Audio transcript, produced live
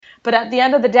But at the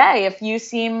end of the day, if you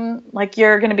seem like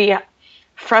you're going to be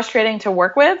frustrating to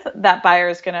work with, that buyer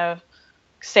is going to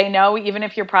say no, even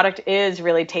if your product is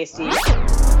really tasty.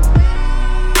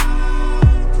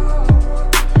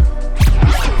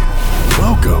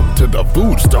 Welcome to the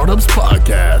Food Startups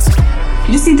Podcast.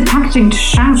 You just need the packaging to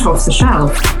shout off the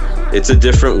shelf. It's a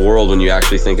different world when you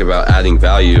actually think about adding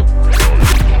value.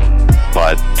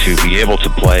 But to be able to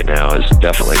play now is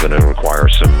definitely going to require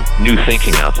some new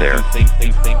thinking out there.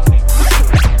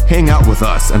 Hang out with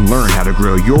us and learn how to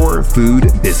grow your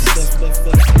food business.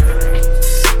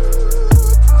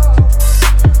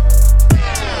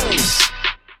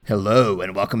 Hello,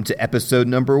 and welcome to episode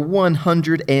number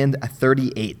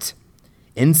 138,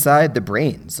 Inside the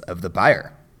Brains of the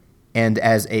Buyer. And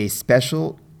as a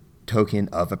special token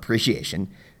of appreciation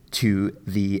to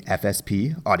the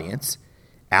FSP audience,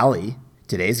 Alli,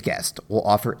 today's guest, will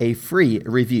offer a free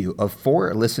review of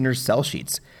 4 listeners' sell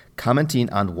sheets, commenting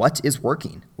on what is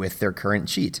working with their current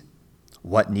sheet,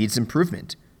 what needs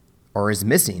improvement, or is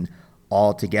missing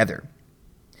altogether.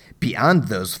 Beyond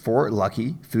those 4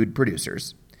 lucky food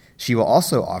producers, she will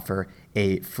also offer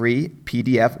a free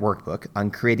PDF workbook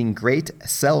on creating great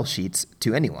sell sheets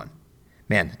to anyone.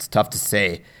 Man, it's tough to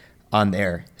say on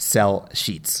their sell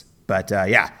sheets. But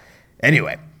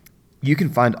anyway, you can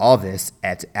find all this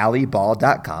at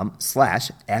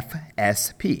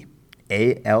alliball.com/FSP.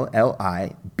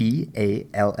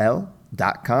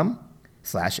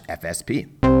 alliball.com/FSP.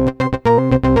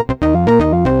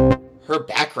 Her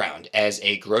background as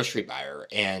a grocery buyer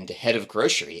and head of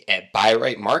grocery at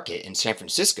Bi-Rite Market in San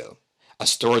Francisco, a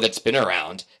store that's been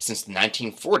around since the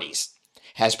 1940s,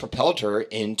 has propelled her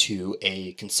into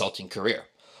a consulting career.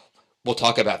 We'll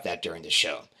talk about that during the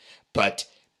show. But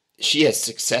she has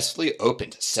successfully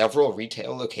opened several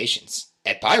retail locations.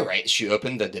 At Bi-Rite, she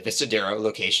opened the Divisadero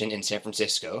location in San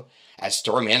Francisco as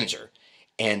store manager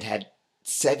and had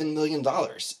 $7 million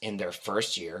in their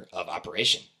first year of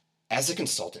operation. As a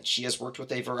consultant, she has worked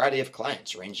with a variety of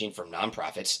clients ranging from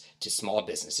nonprofits to small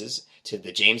businesses to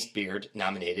the James Beard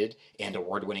nominated and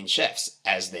award-winning chefs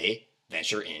as they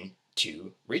venture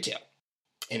into retail.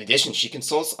 In addition, she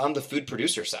consults on the food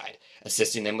producer side,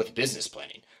 assisting them with business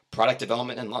planning, product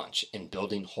development and launch, and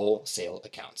building wholesale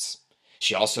accounts.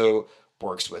 She also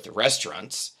works with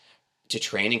restaurants to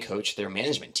train and coach their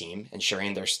management team,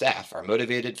 ensuring their staff are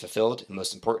motivated, fulfilled, and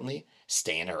most importantly,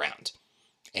 staying around.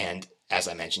 And as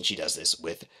I mentioned, she does this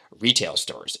with retail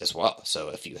stores as well. So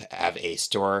if you have a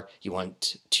store you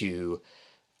want to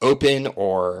open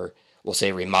or we'll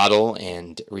say remodel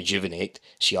and rejuvenate,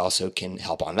 she also can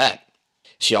help on that.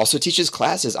 She also teaches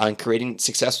classes on creating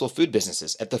successful food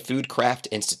businesses at the Food Craft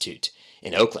Institute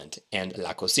in Oakland and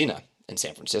La Cocina in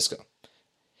San Francisco.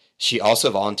 She also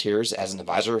volunteers as an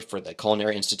advisor for the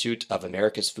Culinary Institute of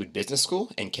America's Food Business School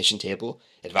and Kitchen Table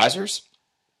Advisors,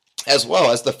 as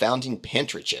well as the founding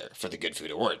pantry chair for the Good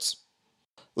Food Awards.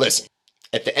 Listen,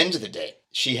 at the end of the day,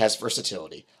 she has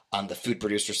versatility on the food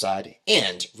producer side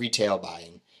and retail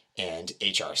buying and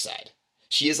HR side.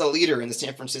 She is a leader in the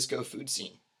San Francisco food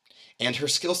scene, and her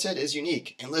skill set is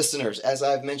unique. And listeners, as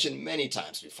I've mentioned many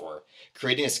times before,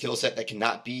 creating a skill set that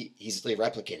cannot be easily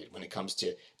replicated when it comes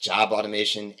to job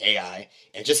automation, AI,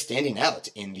 and just standing out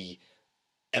in the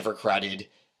ever-crowded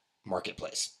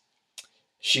marketplace.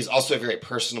 She's also very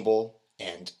personable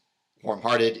and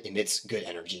warm-hearted, emits good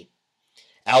energy.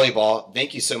 Alli Ball,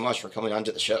 thank you so much for coming on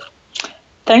to the show.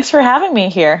 Thanks for having me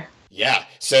here. Yeah,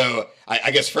 so I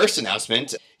guess first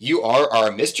announcement, you are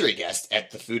our mystery guest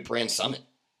at the Food Brand Summit.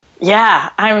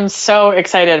 Yeah, I'm so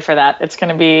excited for that. It's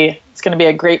gonna be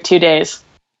a great 2 days.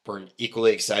 We're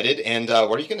equally excited. And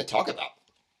what are you going to talk about?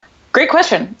 Great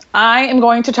question. I am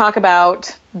going to talk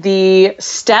about the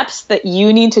steps that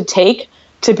you need to take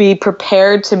to be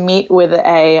prepared to meet with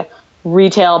a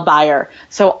retail buyer.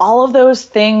 So all of those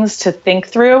things to think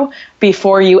through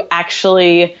before you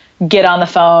actually get on the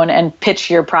phone and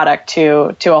pitch your product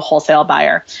to a wholesale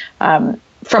buyer.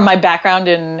 From my background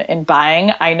in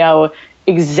buying, I know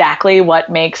exactly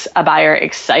what makes a buyer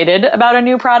excited about a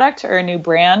new product or a new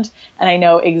brand, and I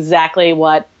know exactly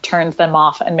what turns them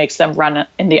off and makes them run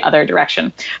in the other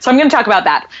direction. So I'm going to talk about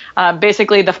that.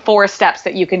 Basically, the 4 steps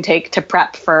that you can take to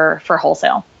prep for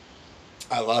wholesale.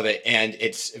 I love it, and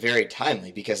it's very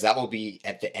timely because that will be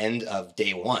at the end of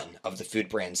day 1 of the Food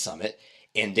Brand Summit,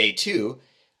 and day 2,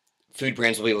 food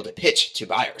brands will be able to pitch to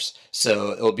buyers.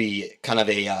 So it'll be kind of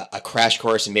a crash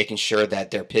course in making sure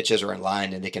that their pitches are in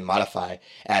line and they can modify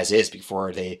as is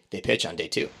before they pitch on day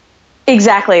 2.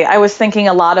 Exactly. I was thinking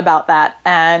a lot about that.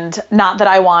 And not that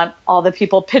I want all the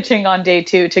people pitching on day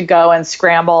 2 to go and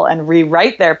scramble and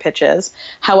rewrite their pitches.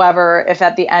 However, if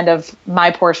at the end of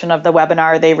my portion of the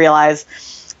webinar, they realize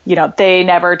they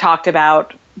never talked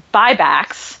about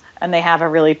buybacks and they have a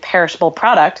really perishable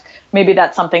product, maybe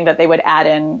that's something that they would add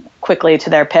in quickly to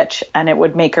their pitch, and it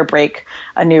would make or break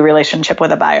a new relationship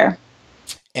with a buyer.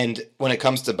 And when it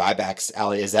comes to buybacks,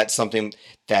 Alli, is that something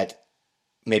that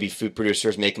maybe food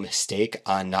producers make a mistake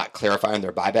on not clarifying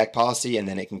their buyback policy, and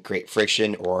then it can create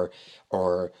friction or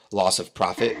loss of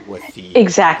profit with the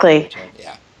Exactly.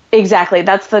 Yeah. Exactly.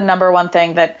 That's the number one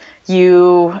thing that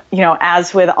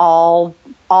as with all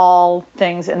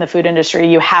things in the food industry,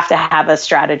 you have to have a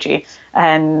strategy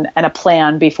and a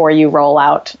plan before you roll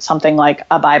out something like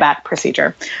a buyback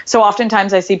procedure. So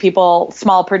oftentimes I see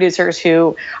small producers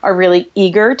who are really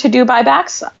eager to do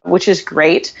buybacks, which is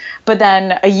great. But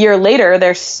then a year later,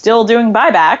 they're still doing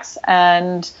buybacks,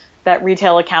 and that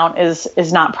retail account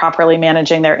is not properly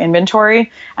managing their inventory.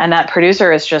 And that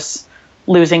producer is just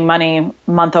losing money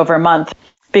month over month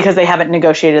because they haven't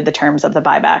negotiated the terms of the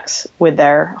buybacks with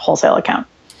their wholesale account.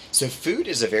 So food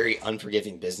is a very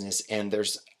unforgiving business, and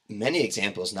there's many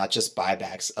examples, not just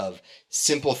buybacks, of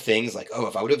simple things like,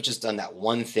 if I would have just done that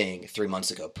one thing 3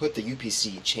 months ago, put the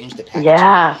UPC, change the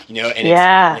packaging,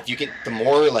 and if you can, the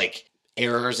more like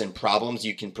errors and problems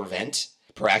you can prevent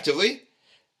proactively,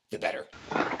 the better.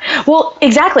 Well,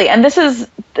 exactly. And this is,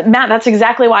 Matt, that's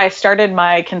exactly why I started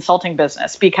my consulting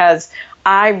business, because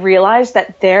I realized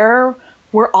that there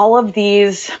were all of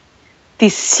these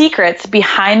secrets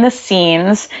behind the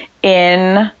scenes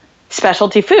in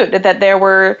specialty food, that there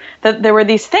were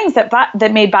these things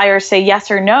that made buyers say yes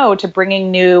or no to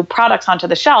bringing new products onto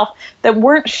the shelf that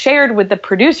weren't shared with the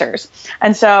producers.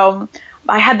 And so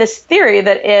I had this theory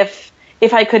that if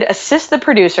I could assist the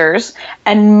producers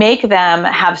and make them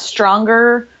have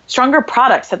stronger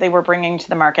products that they were bringing to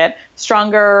the market,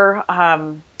 stronger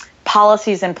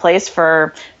policies in place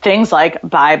for things like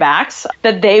buybacks,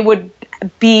 that they would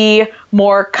be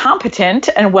more competent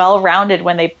and well-rounded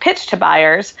when they pitch to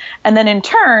buyers. And then in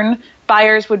turn,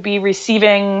 buyers would be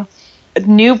receiving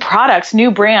new products,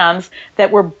 new brands that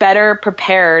were better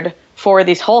prepared for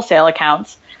these wholesale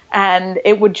accounts. And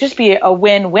it would just be a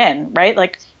win-win, right?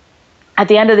 Like at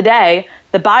the end of the day,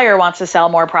 the buyer wants to sell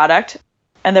more product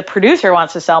and the producer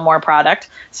wants to sell more product.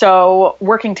 So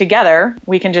working together,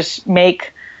 we can just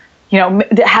make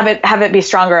have it be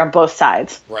stronger on both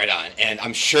sides. Right on. And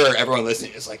I'm sure everyone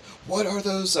listening is like, what are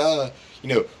those, what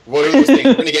are those things?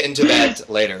 We're going to get into that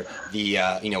later. The,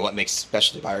 what makes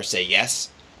specialty buyers say yes,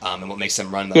 and what makes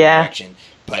them run in the direction.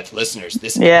 But listeners,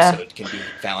 this episode can be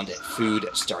found at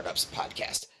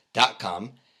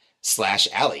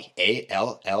foodstartupspodcast.com/Alli,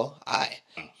 ALLI.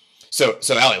 So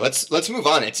Alli, let's move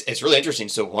on. It's really interesting.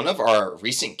 So one of our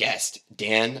recent guests,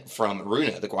 Dan from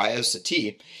Runa, the Guayos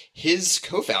tea, his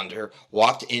co-founder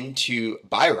walked into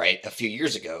Bi-Rite a few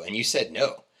years ago, and you said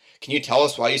no. Can you tell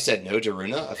us why you said no to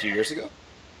Runa a few years ago?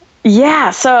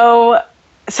 Yeah, so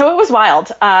it was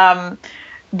wild.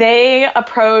 They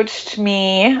approached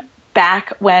me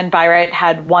back when Bi-Rite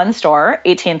had one store,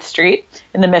 18th Street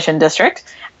in the Mission District,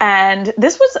 and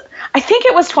this was, I think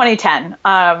it was 2010.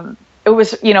 It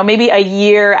was, maybe a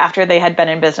year after they had been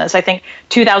in business. I think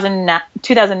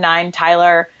 2009,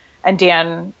 Tyler and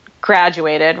Dan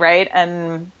graduated, right,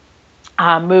 and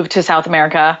moved to South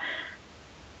America.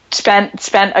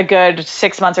 Spent a good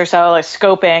 6 months or so like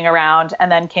scoping around,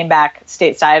 and then came back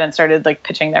stateside and started like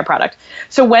pitching their product.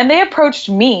 So when they approached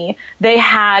me, they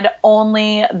had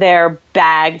only their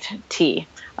bagged tea.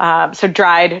 So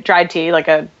dried tea, like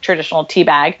a traditional tea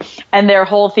bag. And their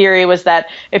whole theory was that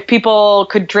if people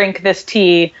could drink this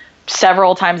tea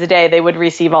several times a day, they would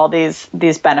receive all these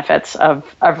benefits of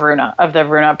Runa, of the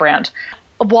Runa brand.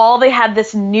 While they had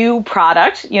this new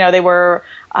product, they were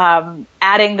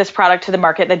adding this product to the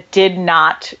market that did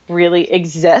not really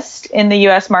exist in the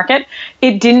US market.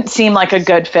 It didn't seem like a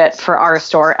good fit for our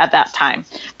store at that time.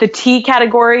 The tea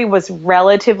category was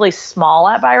relatively small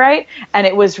at Bi-Rite, and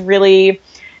it was really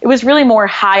more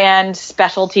high-end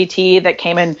specialty tea that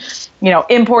came in,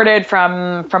 imported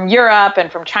from Europe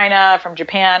and from China, from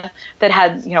Japan, that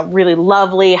had, really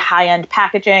lovely high-end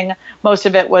packaging. Most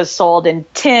of it was sold in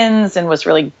tins and was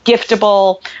really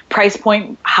giftable, price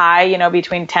point high,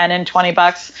 between 10 and 20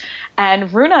 bucks.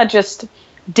 And Runa just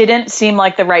didn't seem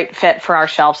like the right fit for our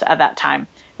shelves at that time.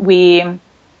 We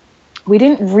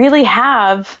didn't really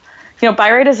have,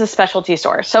 Bi-Rite is a specialty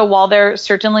store. So while there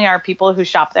certainly are people who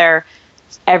shop there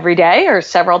every day or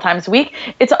several times a week,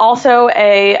 it's also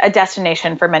a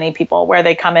destination for many people where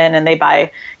they come in and they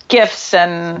buy gifts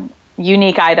and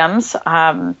unique items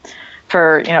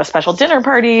for special dinner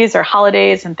parties or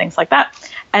holidays and things like that.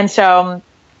 And so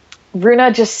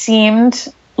Runa just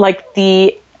seemed like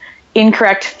the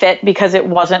incorrect fit because it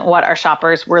wasn't what our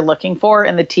shoppers were looking for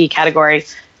in the tea category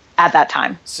at that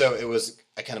time. So it was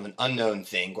a kind of an unknown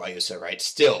thing, guayusa, right?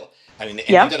 Still, I mean, and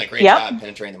you've done a great job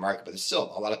penetrating the market, but there's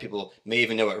still a lot of people may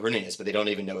even know what Runa is, but they don't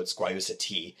even know it's guayusa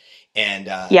tea. And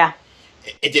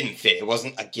it didn't fit. It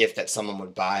wasn't a gift that someone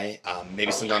would buy.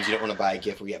 Maybe sometimes you don't want to buy a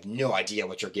gift where you have no idea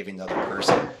what you're giving the other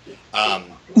person.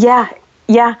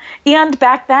 Yeah. And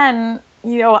back then,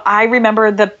 I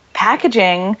remember the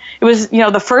packaging. It was,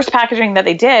 the first packaging that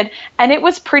they did, and it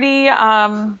was pretty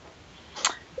wacky.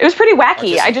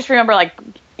 Artistic. I just remember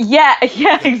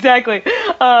exactly.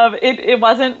 It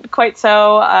wasn't quite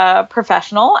so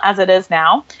professional as it is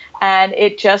now, and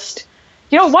it just,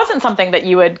 it wasn't something that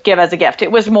you would give as a gift.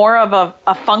 It was more of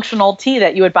a functional tea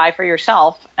that you would buy for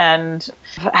yourself and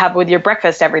have with your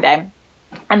breakfast every day.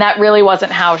 And that really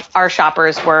wasn't how our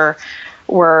shoppers were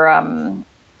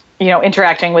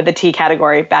interacting with the tea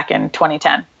category back in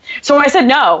 2010. So I said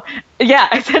no. Yeah,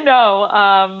 I said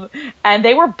no. And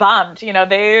they were bummed.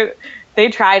 They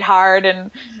tried hard,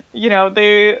 and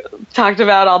they talked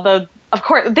about of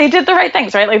course, they did the right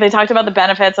things, right? Like, they talked about the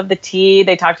benefits of the tea.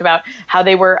 They talked about how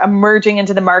they were emerging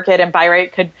into the market, and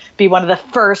Bi-Rite could be one of the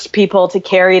first people to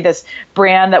carry this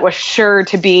brand that was sure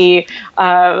to be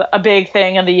a big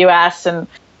thing in the U.S. And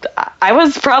I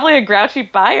was probably a grouchy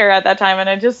buyer at that time, and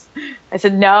I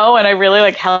said no, and I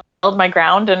really held my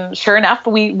ground. And sure enough,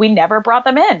 we never brought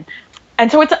them in. And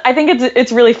so I think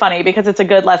it's really funny because it's a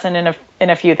good lesson in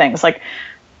a few things. Like,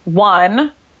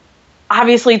 one,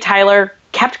 obviously Tyler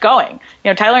kept going.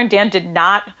 Tyler and Dan did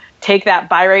not take that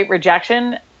Bi-Rite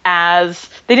rejection as,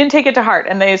 they didn't take it to heart.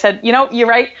 And they said, you're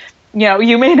right.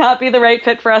 You may not be the right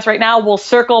fit for us right now. We'll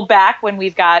circle back when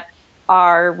we've got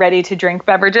our ready to drink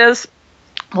beverages.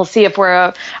 We'll see if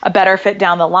we're a better fit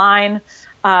down the line.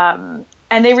 And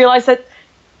they realized that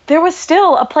there was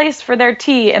still a place for their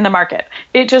tea in the market.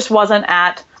 It just wasn't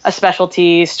at a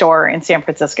specialty store in San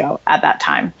Francisco at that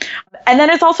time. And then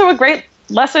it's also a great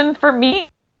lesson for me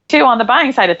too on the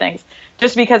buying side of things.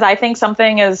 Just because I think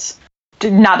something is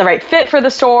not the right fit for the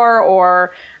store,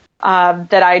 or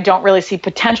that I don't really see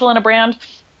potential in a brand,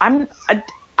 I'm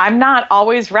not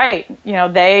always right.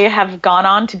 They have gone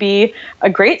on to be a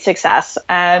great success,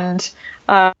 and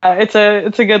it's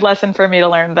a good lesson for me to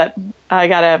learn that I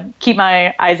gotta keep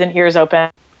my eyes and ears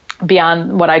open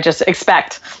beyond what I just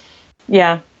expect.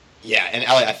 Yeah. Yeah, and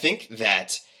Alli, I think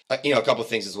that a couple of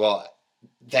things as well.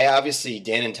 They obviously,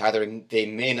 Dan and Tyler, they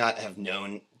may not have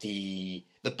known the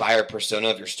buyer persona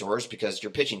of your stores because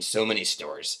you're pitching so many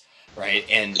stores, right?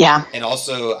 And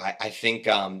also, I think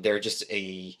they're just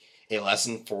a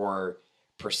lesson for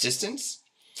persistence.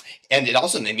 And it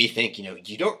also made me think,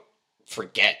 you don't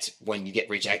forget when you get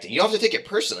rejected. You don't have to take it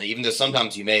personally, even though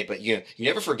sometimes you may, but you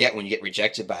never forget when you get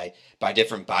rejected by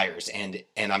different buyers. And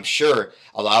I'm sure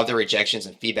a lot of the rejections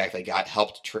and feedback they got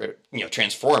helped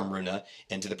transform Runa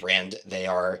into the brand they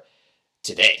are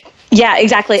today. Yeah,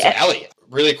 exactly. So Alli,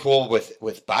 really cool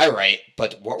with Bi-Rite,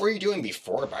 but what were you doing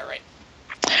before Bi-Rite?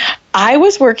 I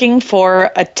was working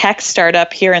for a tech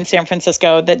startup here in San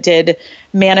Francisco that did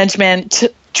management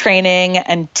training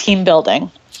and team building.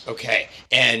 Okay.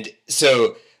 And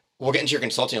so we'll get into your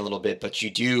consulting a little bit, but you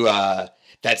do, that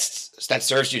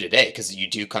serves you today because you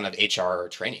do kind of HR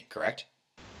training, correct?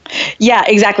 Yeah,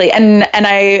 exactly. And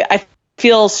I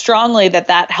feel strongly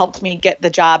that helped me get the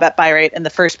job at Bi-Rite in the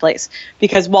first place,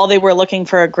 because while they were looking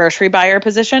for a grocery buyer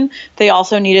position, they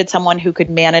also needed someone who could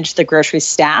manage the grocery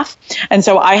staff. And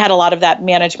so I had a lot of that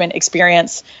management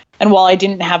experience. And while I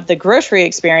didn't have the grocery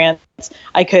experience,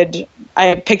 I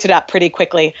picked it up pretty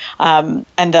quickly. And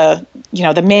the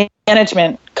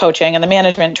management coaching and the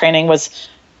management training was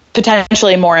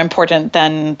potentially more important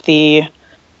than the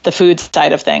food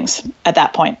side of things at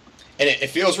that point. And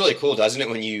it feels really cool, doesn't it,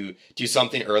 when you do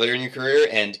something earlier in your career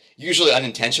and usually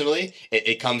unintentionally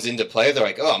it comes into play. They're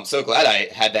like, oh, I'm so glad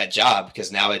I had that job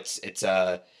because now it's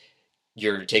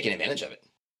you're taking advantage of it.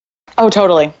 Oh,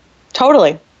 totally.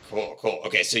 Cool.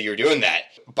 Okay, so you're doing that.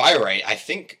 Bi-Rite, I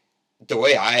think the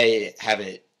way I have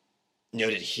it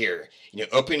noted here,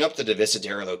 opening up the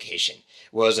Divisadero location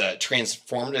was a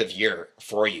transformative year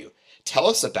for you. Tell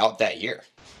us about that year.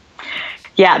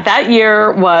 Yeah, that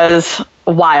year was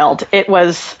wild. It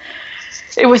was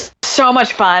so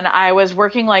much fun. I was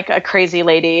working like a crazy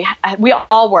lady. We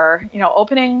all were.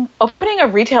 Opening a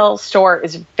retail store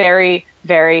is very,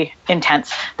 very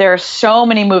intense. There are so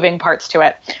many moving parts to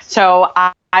it. So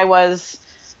I was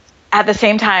at the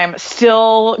same time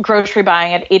still grocery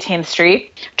buying at 18th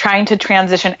Street, trying to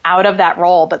transition out of that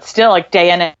role, but still like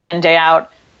day in and day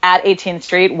out at 18th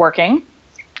Street working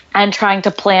and trying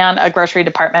to plan a grocery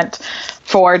department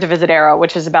for Divisadero,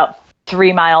 which is about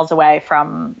 3 miles away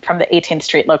from the 18th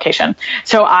Street location.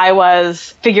 So I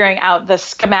was figuring out the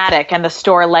schematic and the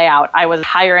store layout. I was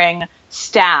hiring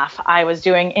staff. I was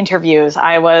doing interviews.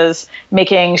 I was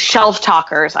making shelf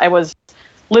talkers. I was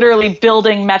literally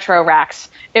building metro racks.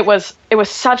 It was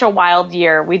such a wild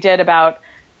year. We did about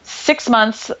 6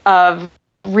 months of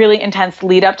really intense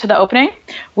lead up to the opening.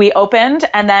 We opened,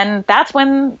 and then that's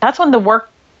when the work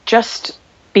just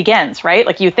begins, right?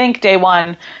 Like, you think day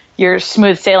one you're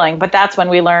smooth sailing, but that's when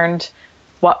we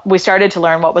started to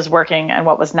learn what was working and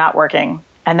what was not working.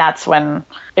 And that's when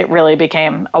it really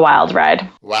became a wild ride.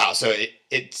 Wow. So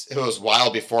it was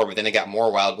wild before, but then it got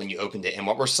more wild when you opened it. And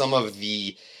what were some of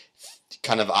the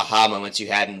kind of aha moments you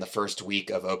had in the first week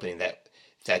of opening that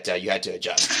you had to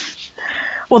adjust?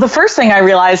 Well, the first thing I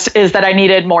realized is that I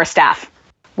needed more staff.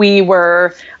 We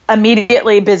were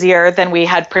immediately busier than we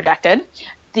had projected.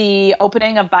 The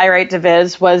opening of Bi-Rite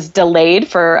Divis was delayed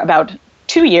for about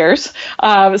 2 years.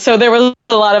 So there was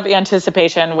a lot of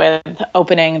anticipation with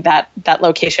opening that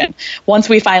location. Once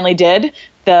we finally did,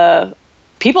 the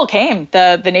people came.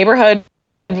 The neighborhood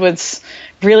was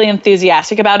really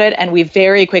enthusiastic about it, and we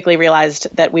very quickly realized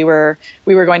that we were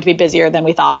going to be busier than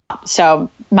we thought. So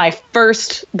the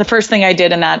first thing I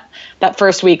did in that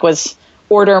first week was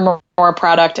order more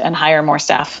product and hire more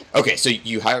staff. Okay, so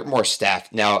you hired more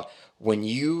staff. Now, when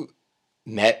you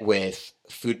met with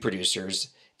food producers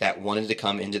that wanted to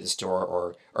come into the store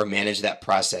or manage that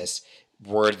process,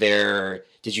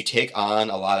 did you take on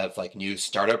a lot of like new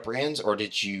startup brands, or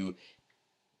did you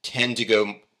tend to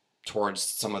go towards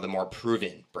some of the more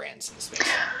proven brands in the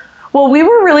space? Well, we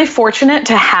were really fortunate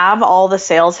to have all the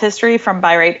sales history from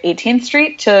Bi-Rite 18th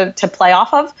Street to play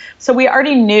off of. So we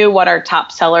already knew what our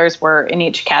top sellers were in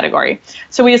each category.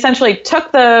 So we essentially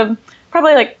took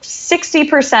probably like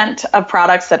 60% of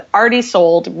products that already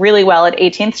sold really well at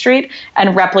 18th Street and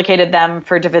replicated them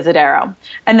for Divisadero.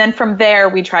 And then from there,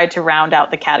 we tried to round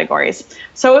out the categories.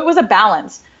 So it was a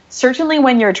balance. Certainly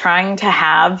when you're trying to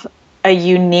have a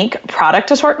unique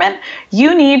product assortment,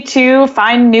 you need to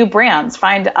find new brands,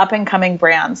 find up and coming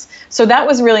brands. So that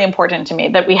was really important to me,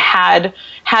 that we had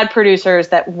producers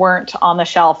that weren't on the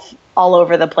shelf all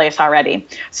over the place already.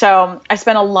 So I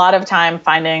spent a lot of time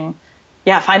finding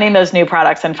those new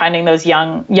products and finding those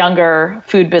younger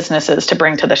food businesses to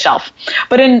bring to the shelf.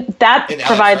 But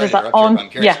provides its own.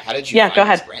 How did you find go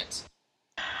ahead. These brands?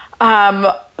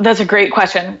 That's a great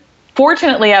question.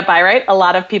 Fortunately, at Bi-Rite, a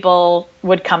lot of people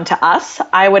would come to us.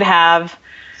 I would have,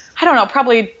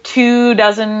 probably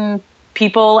 24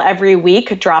 people every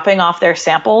week dropping off their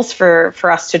samples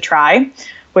for us to try,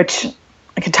 which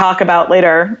I could talk about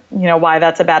later, why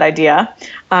that's a bad idea,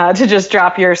 to just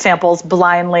drop your samples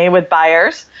blindly with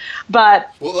buyers. But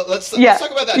let's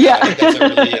talk about that. Yeah. I think that's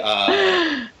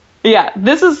a really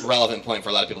this is relevant point for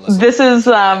a lot of people listening. This is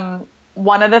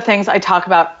one of the things I talk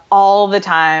about all the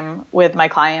time with my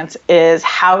clients is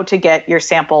how to get your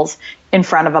samples in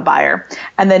front of a buyer.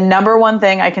 And the number one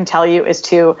thing I can tell you is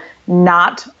to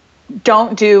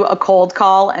don't do a cold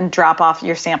call and drop off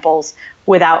your samples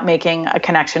without making a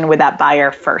connection with that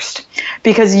buyer first.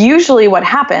 Because usually what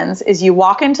happens is you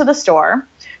walk into the store,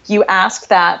 you ask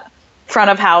that front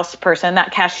of house person,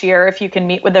 that cashier, if you can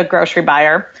meet with a grocery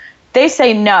buyer. They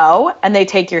say no, and they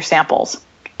take your samples.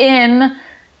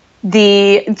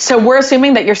 So we're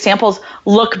assuming that your samples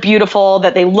look beautiful,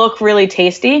 that they look really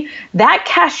tasty. That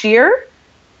cashier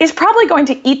is probably going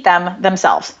to eat them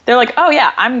themselves. They're like, oh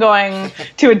yeah, I'm going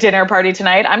to a dinner party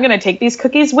tonight. I'm going to take these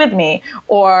cookies with me.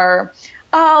 Or,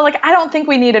 I don't think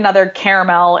we need another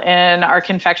caramel in our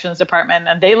confections department,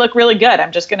 and they look really good.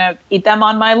 I'm just going to eat them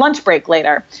on my lunch break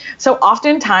later. So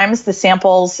oftentimes the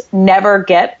samples never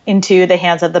get into the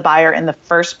hands of the buyer in the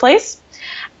first place.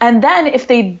 And then if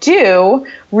they do,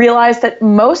 realize that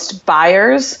most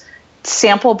buyers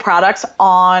sample products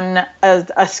on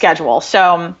a schedule.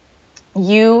 So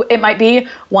it might be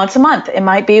once a month. It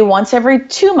might be once every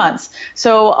 2 months.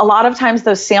 So a lot of times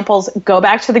those samples go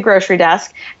back to the grocery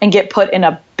desk and get put in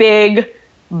a big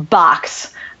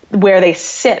box where they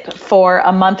sit for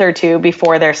a month or two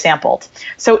before they're sampled.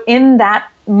 So in that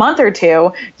month or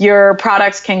two, your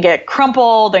products can get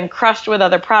crumpled and crushed with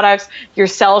other products. Your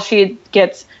sell sheet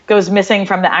goes missing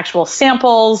from the actual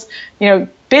samples.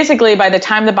 Basically by the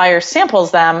time the buyer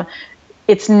samples them,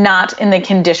 it's not in the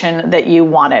condition that you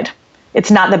wanted. It's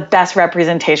not the best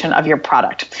representation of your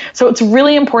product. So it's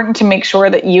really important to make sure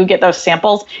that you get those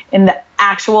samples in the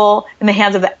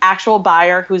hands of the actual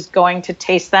buyer who's going to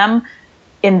taste them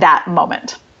in that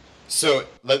moment. So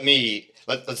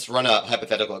let's run a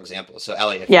hypothetical example. So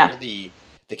Alli, if you're the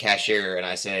cashier and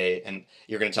I say, and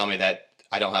you're going to tell me that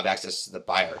I don't have access to the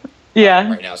buyer Yeah.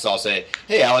 right now. So I'll say,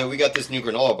 hey, Alli, we got this new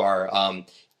granola bar.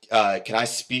 Can I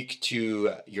speak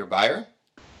to your buyer?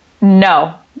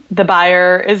 No, the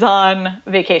buyer is on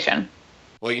vacation.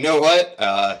 Well, you know what?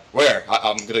 Where?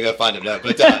 I'm going to go find him now.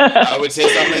 But I would say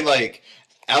something like,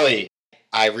 Alli,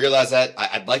 I realize that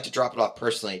I'd like to drop it off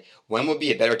personally. When would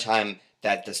be a better time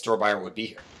that the store buyer would be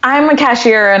here? I'm a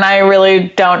cashier and I really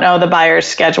don't know the buyer's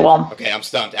schedule. Okay, I'm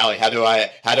stumped. Alli, how do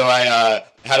I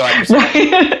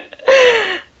proceed?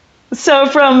 So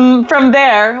from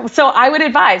there, so I would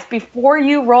advise before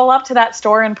you roll up to that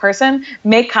store in person,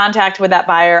 make contact with that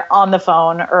buyer on the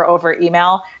phone or over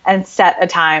email and set a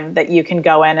time that you can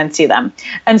go in and see them.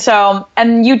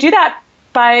 And you do that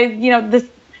by,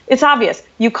 it's obvious.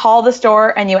 You call the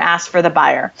store and you ask for the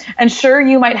buyer. And sure,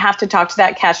 you might have to talk to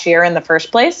that cashier in the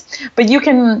first place, but you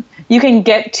can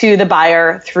get to the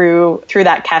buyer through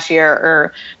that cashier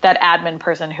or that admin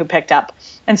person who picked up.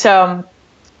 And so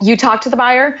you talk to the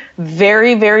buyer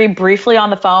very, very briefly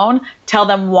on the phone, tell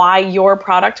them why your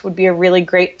product would be a really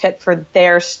great fit for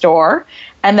their store.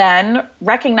 And then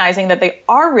recognizing that they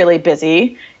are really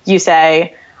busy, you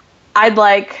say, I'd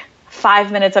like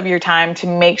 5 minutes of your time to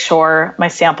make sure my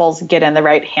samples get in the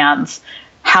right hands.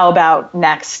 How about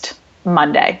next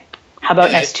Monday? How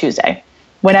about next Tuesday?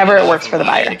 Whenever it works for the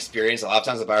buyer. Experience, a lot of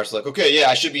times the buyer's like, okay, yeah,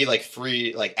 I should be like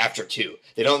free like after 2.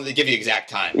 They give you exact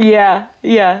time. Yeah.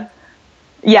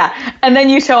 And then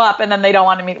you show up and then they don't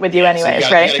want to meet with you anyways,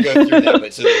 right? You gotta go through that.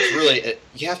 But so it's really,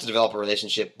 you have to develop a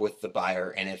relationship with the buyer.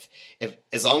 And if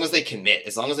as long as they commit,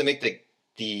 as long as they make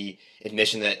the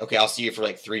admission that, okay, I'll see you for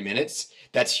like 3 minutes,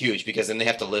 that's huge because then they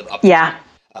have to live up to it.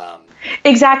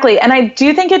 Exactly. And I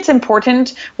do think it's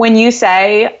important when you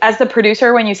say, as the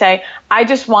producer, when you say, I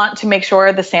just want to make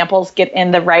sure the samples get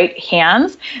in the right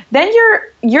hands, then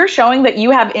you're showing that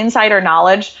you have insider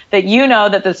knowledge, that you know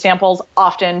that the samples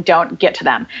often don't get to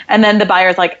them. And then the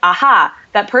buyer's like, aha,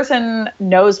 that person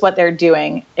knows what they're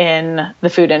doing in the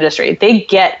food industry. They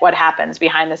get what happens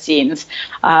behind the scenes.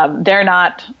 They're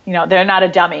not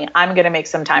a dummy. I'm going to make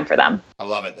some time for them. I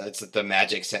love it. That's the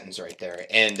magic sentence right there.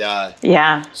 And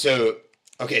So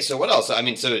what else? I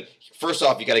mean, so first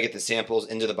off, you got to get the samples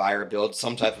into the buyer, build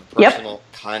some type of personal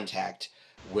contact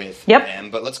with them.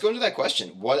 But let's go into that question.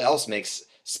 What else makes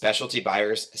specialty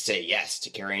buyers say yes to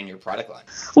carrying your product line?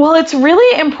 Well, it's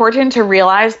really important to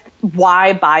realize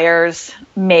why buyers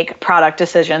make product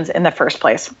decisions in the first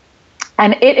place.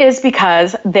 And it is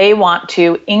because they want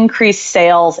to increase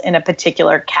sales in a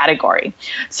particular category.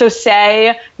 So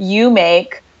say you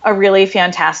make a really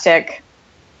fantastic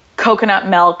coconut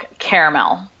milk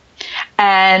caramel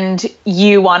and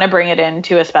you want to bring it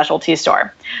into a specialty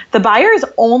store. The buyer is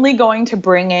only going to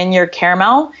bring in your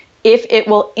caramel if it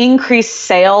will increase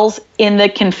sales in the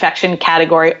confection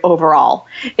category overall.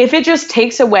 If it just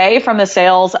takes away from the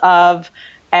sales of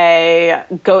a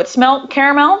goat's milk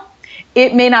caramel,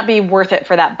 it may not be worth it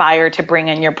for that buyer to bring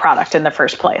in your product in the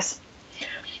first place.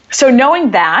 So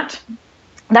knowing that,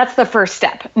 that's the first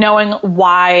step, knowing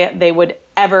why they would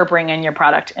ever bring in your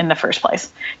product in the first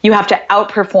place. You have to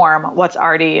outperform what's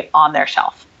already on their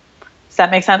shelf. Does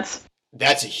that make sense?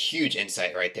 That's a huge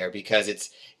insight right there, because if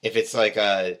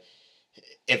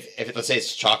let's say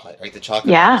it's chocolate, right? The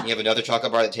chocolate bar, you have another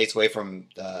chocolate bar that takes away from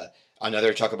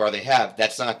another chocolate bar they have,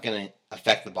 that's not going to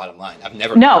affect the bottom line. I've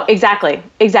never. No, exactly.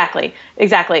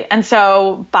 And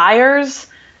so buyers'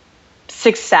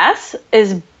 success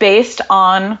is based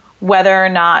on whether or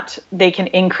not they can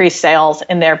increase sales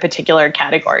in their particular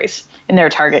categories, in their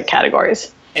target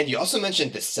categories. And you also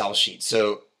mentioned the sell sheet.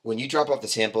 So when you drop off the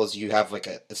samples, you have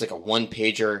it's like a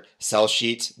one-pager sell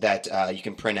sheet that you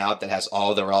can print out that has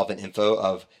all the relevant info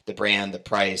of the brand, the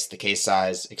price, the case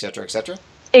size, et cetera, et cetera?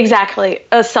 Exactly.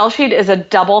 A sell sheet is a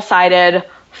double-sided,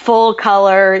 full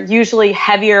color, usually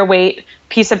heavier weight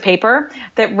piece of paper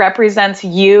that represents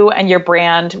you and your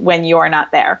brand when you're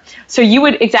not there. So you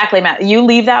would, exactly, Matt, you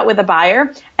leave that with a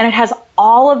buyer and it has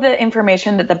all of the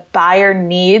information that the buyer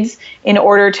needs in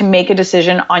order to make a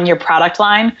decision on your product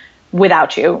line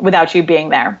without you being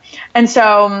there. And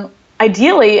so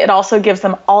ideally, it also gives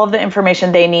them all of the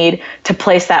information they need to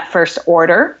place that first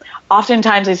order.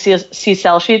 Oftentimes I see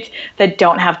sell sheets that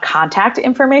don't have contact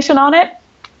information on it,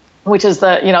 which is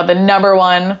the number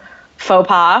one faux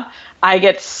pas. I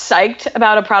get psyched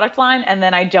about a product line and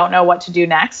then I don't know what to do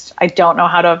next. I don't know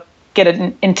how to get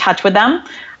in touch with them.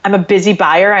 I'm a busy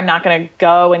buyer. I'm not going to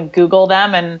go and Google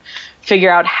them and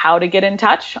figure out how to get in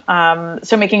touch.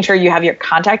 So making sure you have your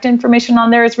contact information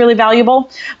on there is really valuable.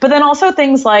 But then also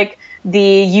things like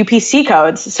the UPC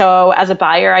codes. So as a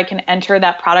buyer, I can enter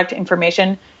that product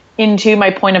information into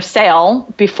my point of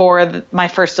sale before my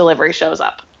first delivery shows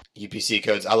up. UPC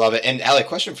codes. I love it. And Alli,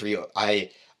 question for you. I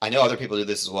know other people do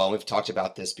this as well. And we've talked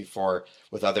about this before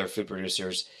with other food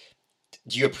producers.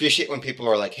 Do you appreciate when people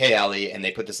are like, "Hey, Alli," and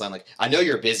they put this line like, "I know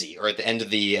you're busy," or at the end of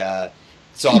the,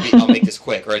 so I'll make this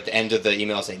quick, or at the end of the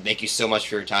email saying, "Thank you so much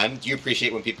for your time." Do you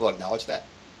appreciate when people acknowledge that?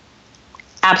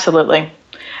 Absolutely.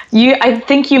 I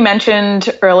think you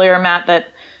mentioned earlier, Matt,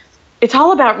 that it's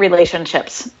all about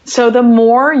relationships. So the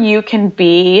more you can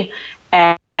be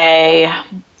an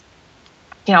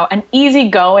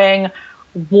easygoing,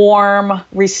 warm,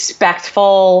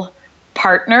 respectful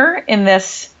partner in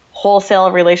this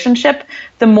wholesale relationship,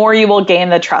 the more you will gain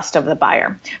the trust of the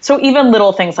buyer. So even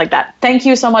little things like that. Thank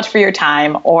you so much for your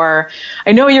time, or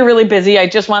I know you're really busy. I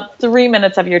just want 3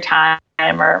 minutes of your time,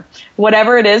 or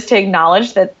whatever it is, to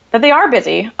acknowledge that they are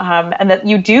busy, and that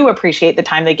you do appreciate the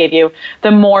time they gave you.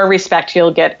 The more respect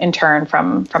you'll get in turn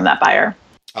from that buyer.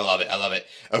 I love it.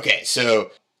 Okay,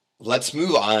 so let's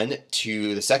move on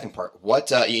to the second part.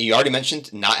 What you already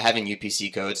mentioned, not having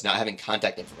UPC codes, not having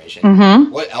contact information.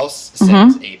 Mm-hmm. What else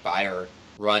sends a buyer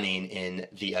running in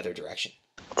the other direction?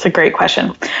 It's a great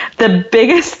question. The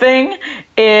biggest thing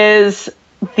is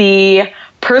the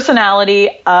personality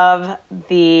of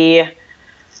the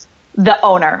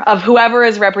owner, of whoever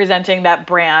is representing that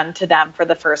brand to them for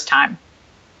the first time.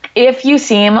 If you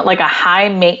seem like a high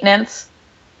maintenance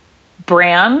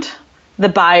brand, the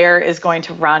buyer is going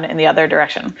to run in the other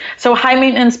direction. So high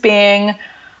maintenance being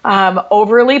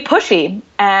overly pushy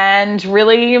and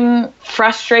really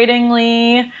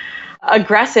frustratingly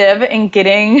aggressive in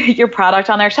getting your product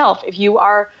on their shelf. If you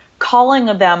are calling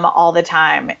them all the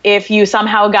time, if you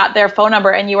somehow got their phone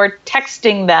number and you are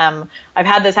texting them, I've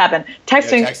had this happen.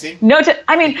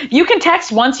 You can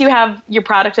text once you have your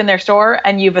product in their store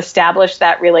and you've established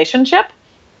that relationship.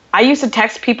 I used to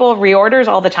text people reorders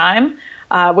all the time,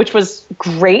 which was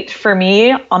great for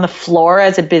me on the floor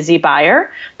as a busy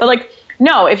buyer. But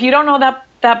no, if you don't know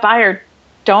that buyer,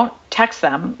 don't text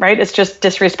them, right? It's just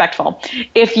disrespectful.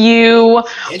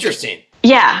 Interesting.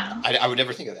 Yeah. I would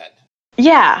never think of that.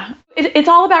 Yeah. It's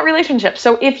all about relationships.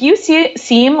 So if you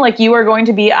seem like you are going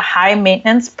to be a high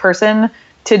maintenance person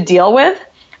to deal with,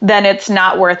 then it's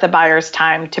not worth the buyer's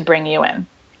time to bring you in.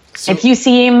 So, if you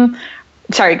seem...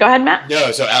 Sorry, go ahead, Matt.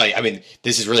 No, so Alli,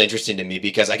 this is really interesting to me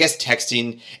because I guess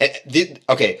texting,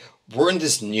 we're in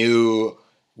this new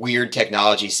weird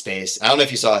technology space. I don't know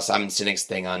if you saw Simon Sinek's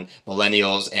thing on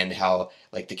millennials and how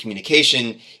the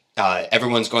communication,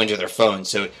 everyone's going to their phone.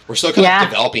 So we're still kind of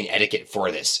developing etiquette for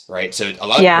this, right? So a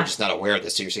lot of people are just not aware of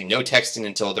this. So you're saying no texting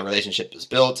until the relationship is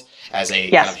built as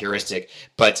a kind of heuristic.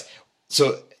 But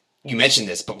so you mentioned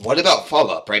this, but what about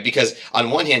follow-up, right? Because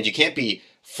on one hand, you can't be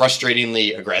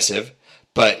frustratingly aggressive,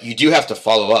 but you do have to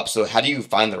follow up. So how do you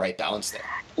find the right balance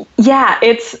there? Yeah,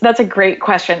 that's a great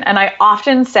question. And I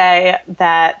often say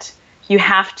that you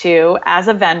have to, as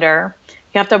a vendor,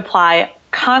 you have to apply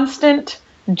constant,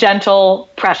 gentle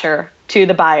pressure to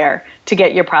the buyer to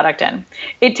get your product in.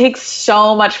 It takes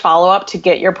so much follow-up to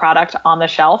get your product on the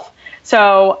shelf.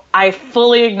 So I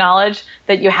fully acknowledge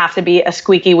that you have to be a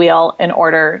squeaky wheel in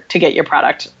order to get your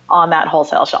product on that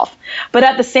wholesale shelf. But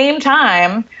at the same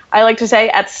time, I like to say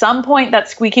at some point that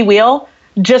squeaky wheel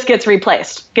just gets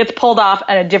replaced, gets pulled off,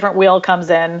 and a different wheel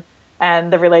comes in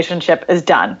and the relationship is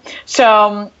done.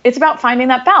 So it's about finding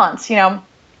that balance.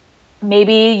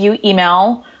 Maybe you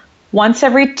email once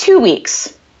every 2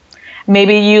 weeks.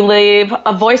 Maybe you leave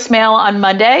a voicemail on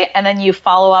Monday and then you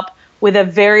follow up with a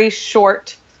very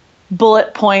short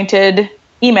bullet pointed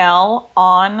email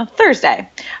on Thursday,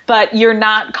 but you're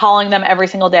not calling them every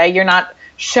single day. You're not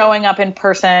showing up in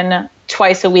person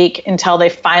twice a week until they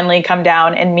finally come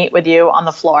down and meet with you on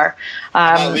the floor.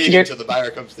 Not leaving until the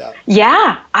buyer comes down.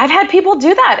 Yeah, I've had people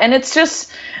do that, and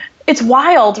it's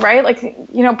wild, right?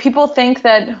 People think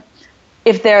that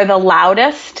if they're the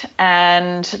loudest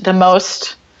and the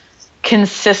most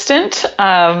consistent,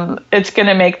 it's going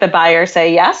to make the buyer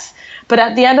say yes. But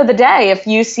at the end of the day, if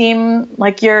you seem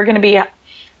like you're going to be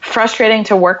frustrating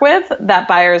to work with, that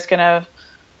buyer is going to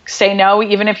say no,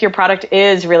 even if your product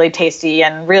is really tasty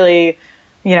and really,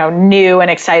 new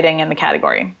and exciting in the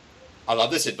category. I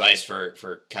love this advice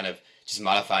for kind of just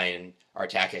modifying our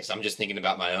tactics. I'm just thinking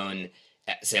about my own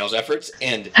sales efforts.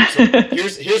 And so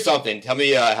here's something. Tell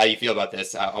me how you feel about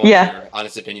this. I want your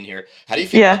honest opinion here. How do you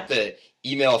feel about the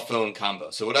email phone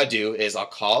combo? So what I do is I'll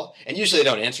call, and usually I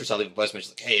don't answer, so I'll leave a voice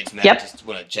message like, "Hey, it's Matt. Just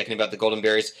want to check in about the golden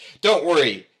berries. Don't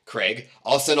worry, Craig.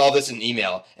 I'll send all this in an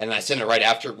email," and I send it right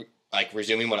after,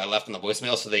 resuming what I left on the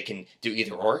voicemail, so they can do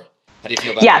either or. How do you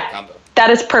feel about that combo? That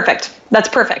is perfect. That's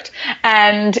perfect.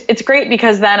 And it's great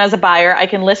because then as a buyer, I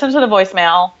can listen to the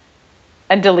voicemail,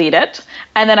 and delete it.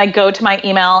 And then I go to my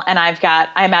email and I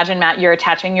imagine, Matt, you're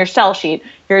attaching your sell sheet,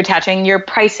 you're attaching your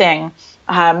pricing.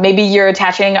 Maybe you're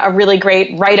attaching a really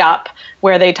great write-up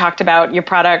where they talked about your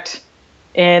product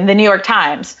in the New York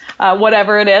Times,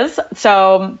 whatever it is.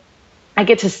 So I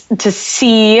get to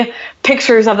see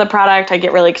pictures of the product. I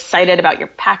get really excited about your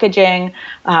packaging.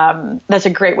 That's a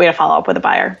great way to follow up with a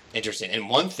buyer. Interesting. And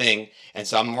one thing, and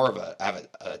so I have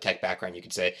a tech background, you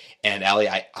could say. And Alli,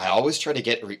 I always try to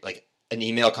get an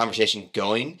email conversation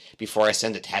going before I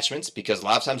send attachments, because a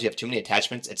lot of times you have too many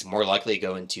attachments, it's more likely to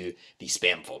go into the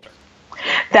spam folder.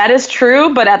 That is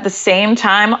true. But at the same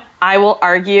time, I will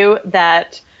argue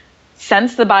that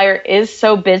since the buyer is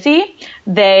so busy,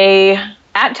 they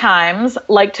at times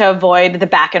like to avoid the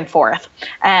back and forth.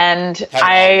 And Have it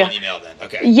all in one email then.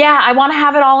 Okay. Yeah, I want to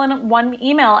have it all in one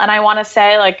email. And I want to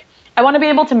say, I want to be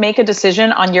able to make a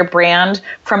decision on your brand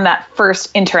from that first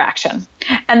interaction.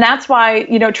 And that's why,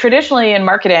 traditionally in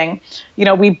marketing,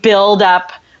 we build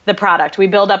up the product, we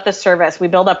build up the service, we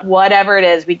build up whatever it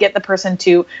is, we get the person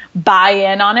to buy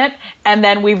in on it, and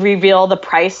then we reveal the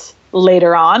price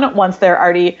later on once they're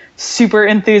already super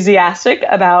enthusiastic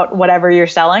about whatever you're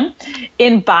selling.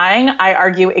 In buying, I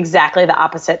argue exactly the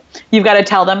opposite. You've got to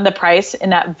tell them the price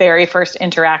in that very first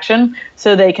interaction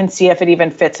so they can see if it even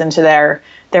fits into their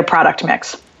product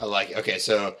mix. I like it. Okay,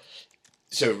 so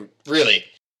really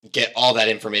get all that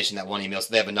information in that one email,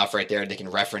 so they have enough right there. They can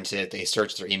reference it. They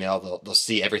search their email. They'll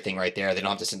see everything right there. They don't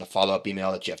have to send a follow-up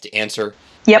email that you have to answer.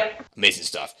 Yep. Amazing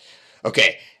stuff.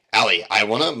 Okay, Alli, I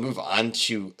want to move on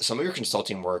to some of your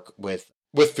consulting work with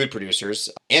food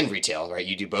producers and retail, right?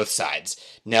 You do both sides.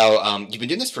 Now, you've been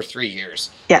doing this for 3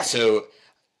 years. Yes. So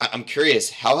I'm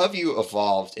curious, how have you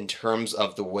evolved in terms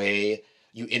of the way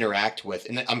you interact with,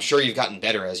 and I'm sure you've gotten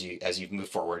better as you've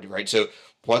moved forward, right? So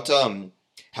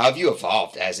how have you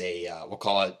evolved as we'll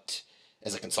call it,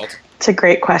 as a consultant? It's a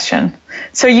great question.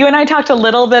 So you and I talked a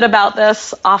little bit about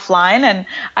this offline, and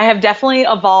I have definitely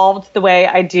evolved the way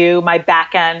I do my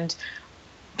back end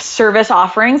service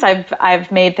offerings.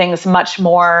 I've made things much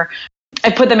more,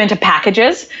 I put them into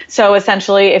packages. So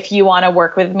essentially, if you want to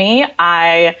work with me,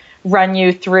 I run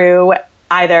you through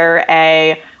either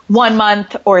a 1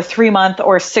 month or 3 month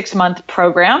or 6 month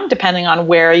program, depending on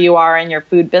where you are in your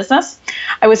food business.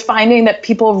 I was finding that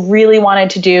people really wanted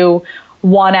to do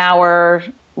 1 hour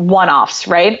one-offs,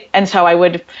 right? And so I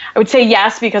would say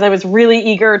yes, because I was really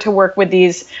eager to work with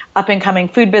these up and coming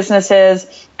food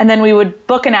businesses. And then we would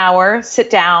book an hour, sit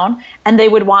down, and they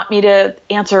would want me to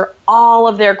answer all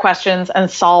of their questions and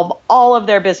solve all of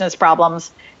their business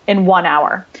problems in 1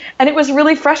 hour. And it was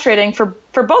really frustrating for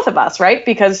both of us, right?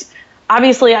 Because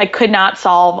obviously I could not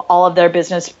solve all of their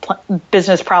business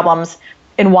problems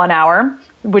in 1 hour,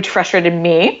 which frustrated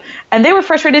me. And they were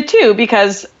frustrated too,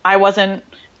 because I wasn't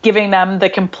giving them the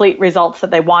complete results that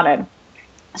they wanted.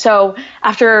 So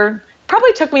after,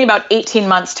 probably took me about 18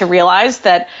 months to realize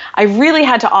that I really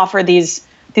had to offer these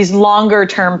longer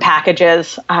term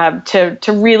packages to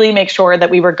really make sure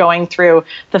that we were going through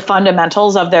the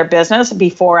fundamentals of their business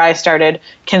before I started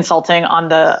consulting on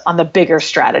the bigger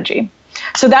strategy.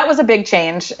 So that was a big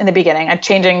change in the beginning. I'm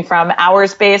changing from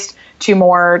hours based to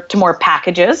more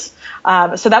packages.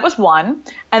 So that was one.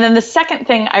 And then the second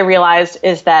thing I realized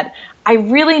is that I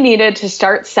really needed to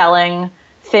start selling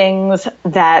things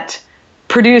that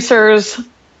producers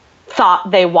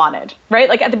thought they wanted, right?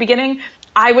 Like at the beginning,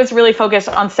 I was really focused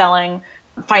on selling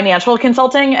financial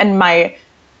consulting, and I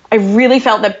really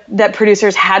felt that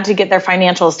producers had to get their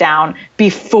financials down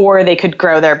before they could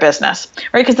grow their business,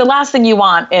 right? Because the last thing you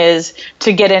want is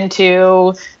to get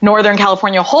into Northern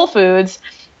California Whole Foods,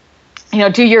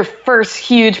 do your first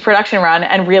huge production run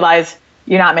and realize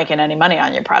you're not making any money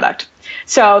on your product.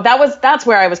 So that's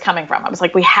where I was coming from. I was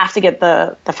like, we have to get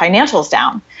the financials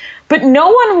down. But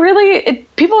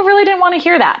people really didn't want to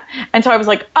hear that. And so I was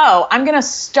like, I'm going to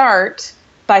start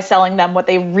by selling them what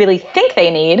they really think they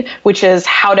need, which is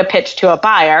how to pitch to a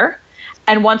buyer.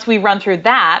 And once we run through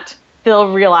that,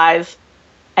 they'll realize,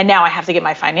 and now I have to get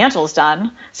my financials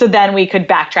done. So then we could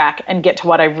backtrack and get to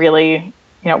what I really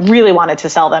wanted to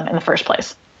sell them in the first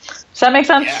place. Does that make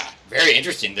sense? Yeah, very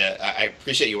interesting. I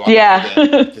appreciate you walking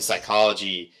through the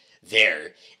psychology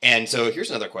there. And so here's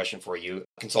another question for you.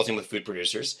 Consulting with food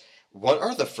producers, what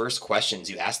are the first questions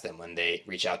you ask them when they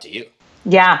reach out to you?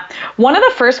 Yeah. One of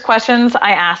the first questions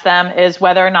I ask them is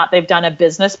whether or not they've done a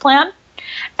business plan.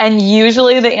 And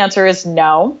usually the answer is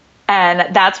no.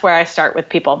 And that's where I start with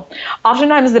people.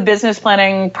 Oftentimes the business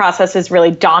planning process is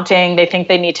really daunting. They think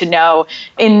they need to know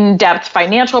in-depth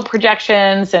financial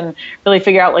projections and really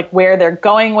figure out where they're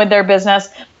going with their business.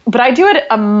 But I do it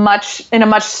in a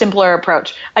much simpler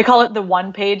approach. I call it the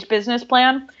one-page business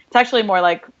plan. It's actually more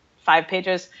like 5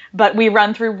 pages, but we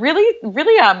run through really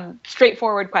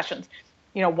straightforward questions.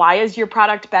 Why is your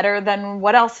product better than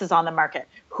what else is on the market?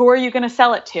 Who are you going to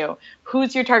sell it to?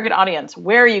 Who's your target audience?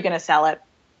 Where are you going to sell it?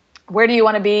 Where do you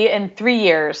want to be in 3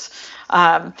 years?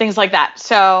 Things like that.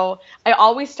 So I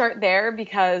always start there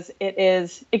because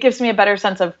it gives me a better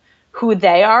sense of who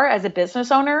they are as a business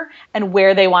owner and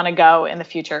where they want to go in the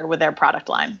future with their product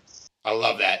line. I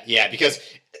love that. Yeah, because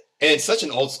it's such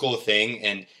an old school thing,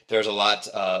 and there's a lot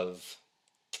of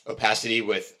opacity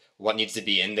with what needs to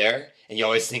be in there. And you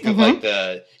always think of like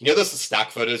those stock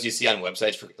photos you see on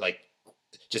websites for like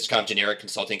just kind of generic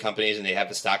consulting companies, and they have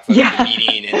the stock photo of the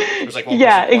meeting, and there's like one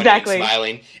person exactly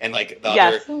smiling, and like the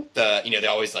other, they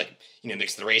always like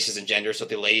mix the races and genders, so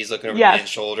the lady's looking over the man's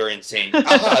shoulder and saying,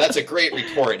 "Ah, that's a great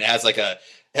report," and it has like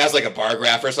a bar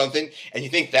graph or something, and you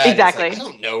think that exactly. It's like,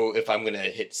 I don't know if I'm gonna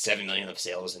hit 7 million of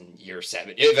sales in year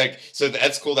 7. So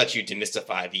that's cool that you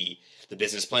demystify the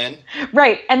business plan.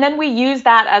 Right. And then we use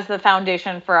that as the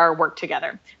foundation for our work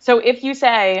together. So if you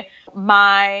say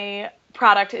my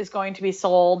product is going to be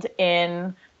sold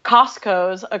in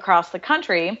Costco's across the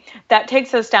country, that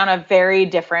takes us down a very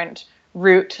different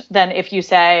route than if you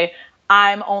say,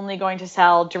 I'm only going to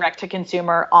sell direct to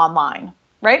consumer online,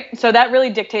 right? So that really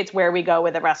dictates where we go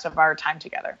with the rest of our time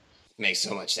together. Makes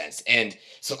so much sense. And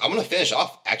so I'm going to finish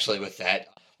off actually with that.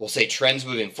 We'll say trends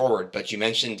moving forward, but you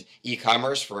mentioned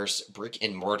e-commerce versus brick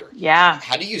and mortar. Yeah.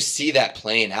 How do you see that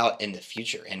playing out in the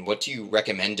future? And what do you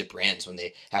recommend to brands when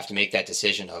they have to make that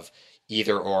decision of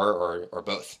either or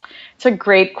both? It's a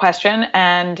great question.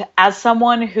 And as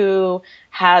someone who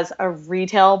has a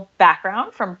retail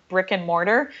background from brick and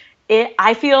mortar,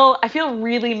 I feel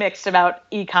really mixed about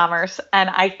e-commerce.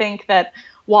 And I think that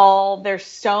while there's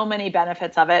so many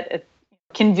benefits of it,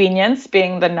 convenience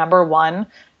being the number one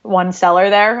seller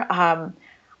there,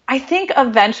 I think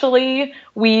eventually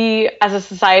we as a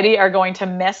society are going to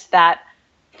miss that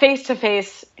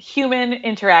face-to-face human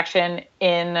interaction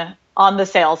on the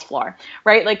sales floor,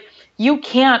 right? Like you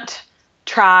can't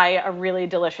try a really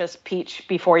delicious peach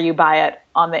before you buy it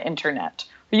on the internet.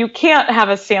 You can't have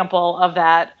a sample of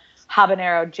that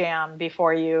habanero jam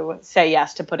before you say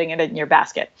yes to putting it in your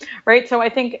basket, right? So I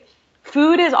think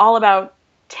food is all about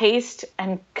taste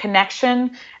and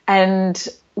connection. And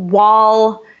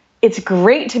while it's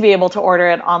great to be able to order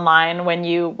it online when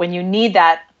you need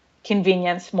that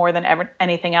convenience more than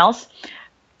anything else,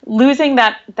 losing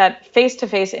that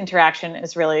face-to-face interaction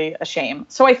is really a shame.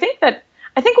 So I think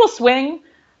we'll swing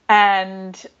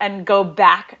and go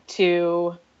back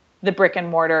to the brick and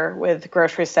mortar with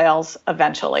grocery sales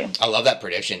eventually. I love that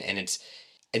prediction, and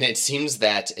it seems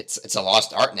that it's a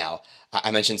lost art now.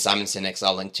 I mentioned Simon Sinek's.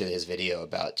 I'll link to his video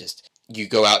about just you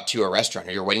go out to a restaurant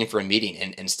or you're waiting for a meeting,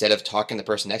 and instead of talking to the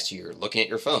person next to you, you're looking at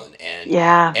your phone.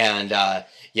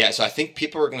 So I think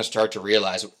people are going to start to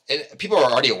realize, and people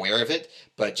are already aware of it,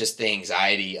 but just the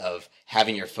anxiety of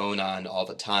having your phone on all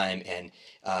the time and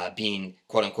being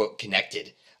quote unquote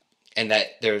connected, and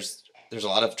that there's a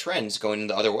lot of trends going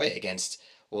the other way against,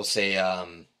 we'll say,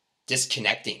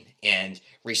 disconnecting and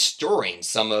restoring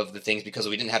some of the things because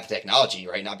we didn't have the technology,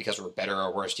 right? Not because we're better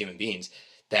or worse human beings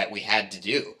that we had to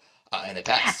do in the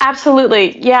past.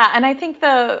 Absolutely. Yeah. And I think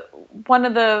one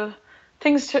of the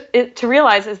things to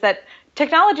realize is that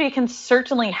technology can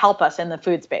certainly help us in the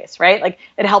food space, right? Like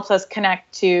it helps us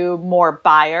connect to more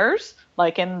buyers,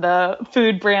 like in the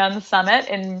Food Brand Summit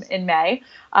in May.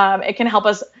 It can help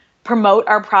us promote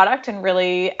our product and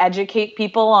really educate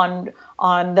people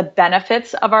on the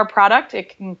benefits of our product. It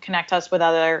can connect us with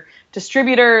other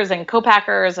distributors and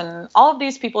co-packers and all of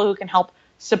these people who can help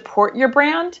support your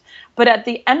brand. But at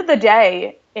the end of the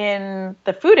day, in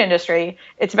the food industry,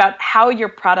 it's about how your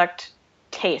product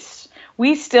tastes.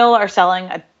 We still are selling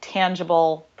a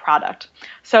tangible product.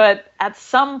 So at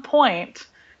some point,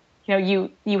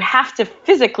 you have to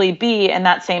physically be in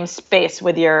that same space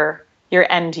with your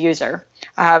end user.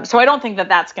 So I don't think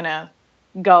that's going to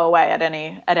go away at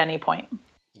any point.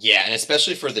 Yeah, and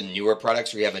especially for the newer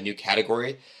products where you have a new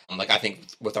category. Like I think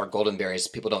with our golden berries,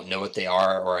 people don't know what they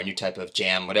are, or a new type of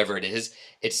jam, whatever it is.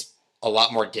 It's a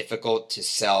lot more difficult to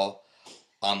sell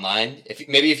online.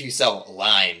 If you sell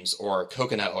limes or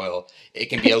coconut oil, it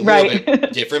can be a little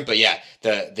bit different. But yeah,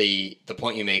 the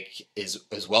point you make is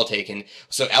well taken.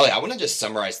 So Alli, I want to just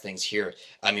summarize things here.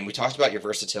 I mean, we talked about your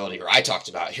versatility, or I talked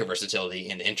about your versatility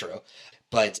in the intro,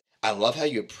 but I love how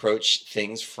you approach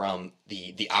things from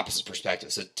the opposite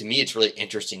perspective. So to me, it's really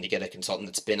interesting to get a consultant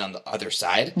that's been on the other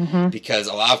side, because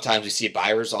a lot of times we see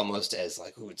buyers almost as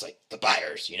like, ooh, it's like the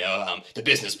buyers, the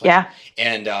business plan. Yeah.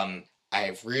 And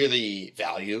I really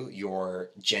value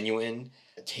your genuine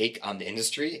take on the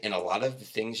industry, and a lot of the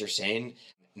things you're saying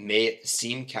may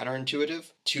seem counterintuitive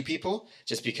to people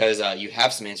just because you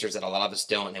have some answers that a lot of us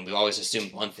don't, and we always assume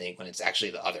one thing when it's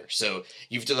actually the other. So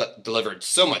you've delivered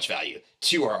so much value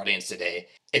to our audience today.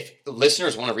 If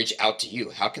listeners want to reach out to you,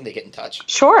 how can they get in touch?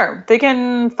 Sure. They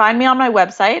can find me on my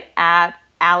website at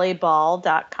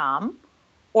alliball.com,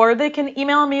 or they can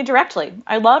email me directly.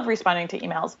 I love responding to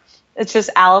emails. It's just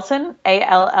Allison,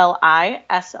 ALLISON,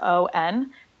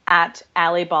 at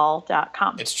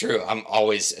alliball.com. It's true. I'm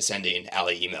always sending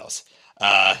Alli emails.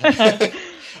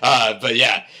 But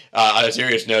yeah, on a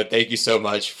serious note, thank you so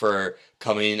much for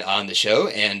coming on the show.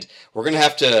 And we're going to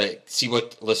have to see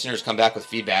what listeners come back with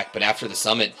feedback. But after the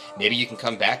summit, maybe you can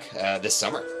come back this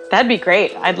summer. That'd be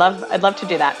great. I'd love to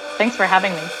do that. Thanks for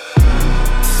having me.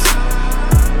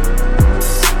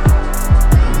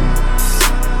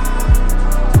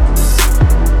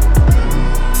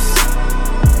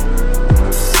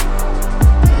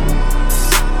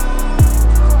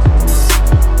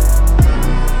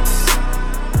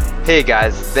 Hey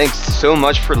guys, thanks so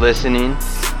much for listening,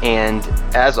 and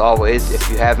as always, if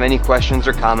you have any questions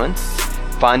or comments,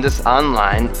 find us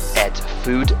online at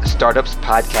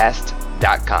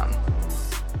foodstartupspodcast.com.